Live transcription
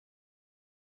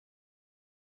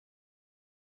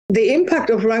the impact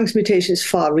of RUNX mutation is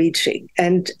far-reaching,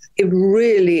 and it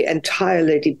really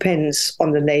entirely depends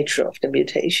on the nature of the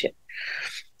mutation.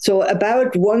 So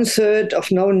about 1/3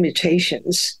 of known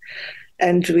mutations,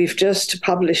 and we've just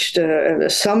published a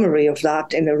summary of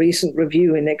that in a recent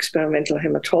review in Experimental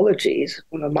Hematology.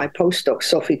 One of my postdocs,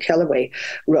 Sophie Kellaway,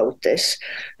 wrote this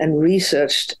and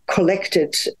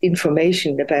collected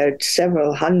information about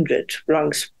several hundred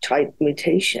RUNX-type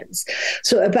mutations.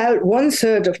 So about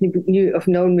 1/3 of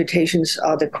known mutations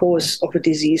are the cause of a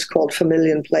disease called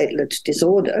familial platelet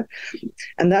disorder,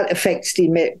 and that affects the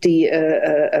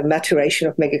maturation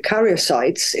of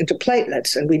megakaryocytes into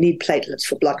platelets, and we need platelets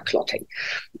for blood clotting.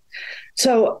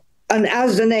 So, and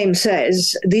as the name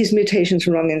says, these mutations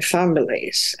run in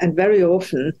families, and very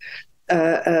often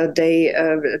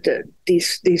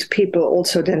these people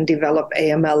also then develop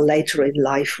AML later in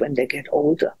life when they get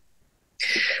older.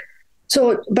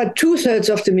 So, but 2/3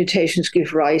 of the mutations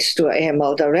give rise to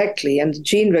AML directly, and the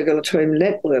gene regulatory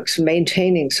networks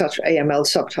maintaining such AML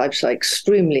subtypes are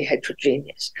extremely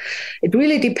heterogeneous. It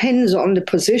really depends on the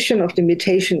position of the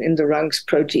mutation in the RUNX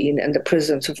protein and the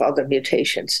presence of other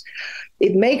mutations.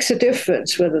 It makes a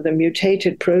difference whether the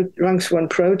mutated RUNX1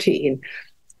 protein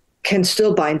can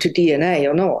still bind to DNA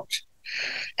or not.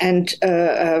 And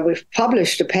we've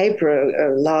published a paper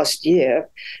last year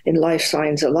in Life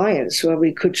Science Alliance where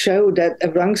we could show that a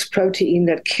RUNX protein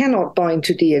that cannot bind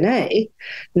to DNA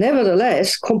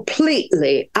nevertheless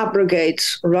completely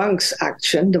abrogates RUNX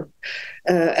action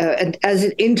and as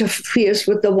it interferes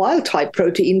with the wild-type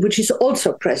protein, which is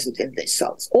also present in these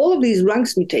cells. All of these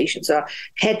RUNX mutations are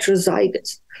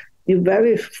heterozygous. You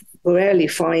very rarely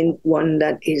find one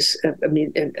that is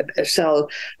a cell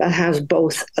that has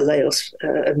both alleles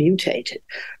mutated.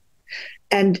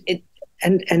 And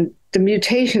the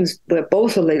mutations where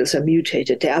both alleles are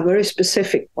mutated, they are very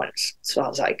specific ones, as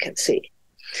far as I can see.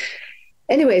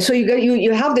 Anyway, so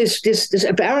you have this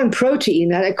aberrant protein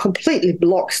that completely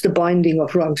blocks the binding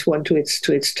of RUNX1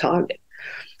 to its target.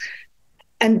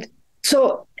 And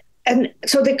so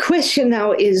the question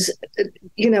now is,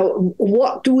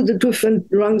 what do the different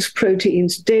RUNX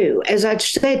proteins do? As I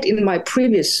said in my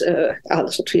previous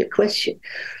answer to your question,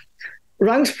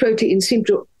 RUNX proteins seem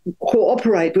to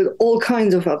cooperate with all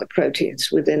kinds of other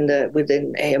proteins within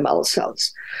AML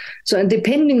cells. So, and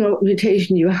depending on what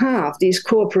mutation you have, these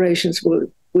cooperations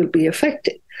will be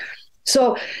affected.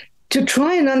 So, to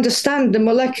try and understand the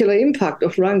molecular impact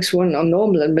of RUNX1 on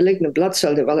normal and malignant blood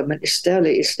cell development is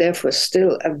therefore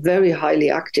still a very highly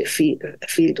active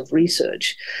field of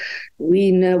research.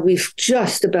 We know we've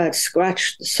just about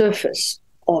scratched the surface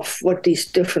of what these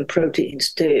different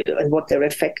proteins do and what their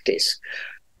effect is,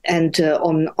 and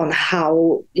on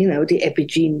how the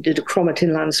epigene, the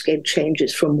chromatin landscape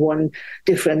changes from one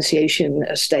differentiation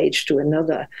stage to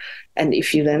another. And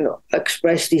if you then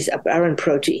express these aberrant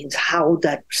proteins, how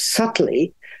that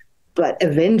subtly, but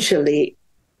eventually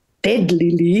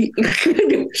deadlily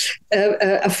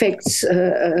affects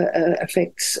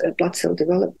blood cell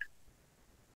development.